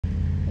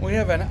We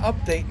have an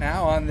update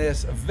now on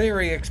this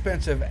very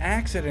expensive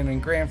accident in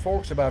Grand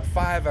Forks about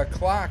 5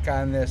 o'clock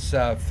on this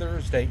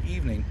Thursday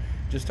evening.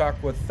 Just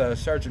talked with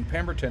Sergeant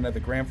Pemberton of the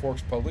Grand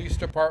Forks Police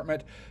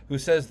Department, who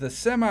says the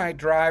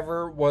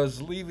semi-driver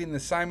was leaving the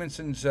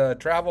Simonson's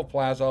Travel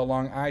Plaza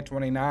along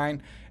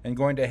I-29 and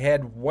going to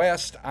head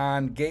west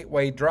on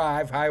Gateway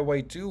Drive,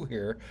 Highway 2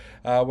 here,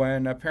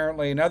 when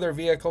apparently another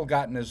vehicle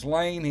got in his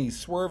lane. He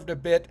swerved a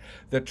bit.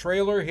 The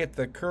trailer hit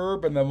the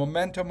curb, and the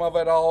momentum of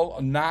it all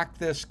knocked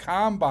this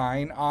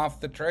combine off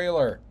the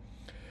trailer.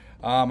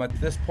 At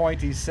this point,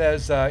 he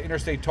says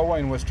Interstate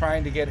Towing was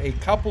trying to get a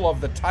couple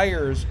of the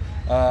tires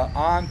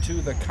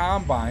onto the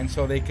combine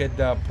so they could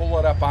pull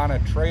it up on a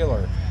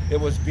trailer. It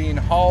was being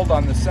hauled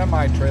on the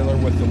semi-trailer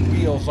with the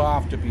wheels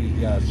off to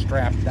be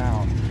strapped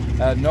down.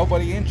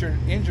 Nobody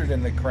injured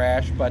in the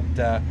crash, but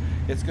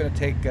it's going to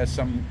take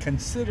some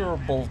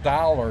considerable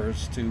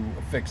dollars to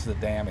fix the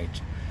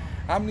damage.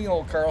 I'm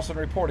Neil Carlson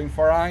reporting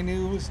for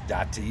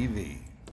iNewZ.TV.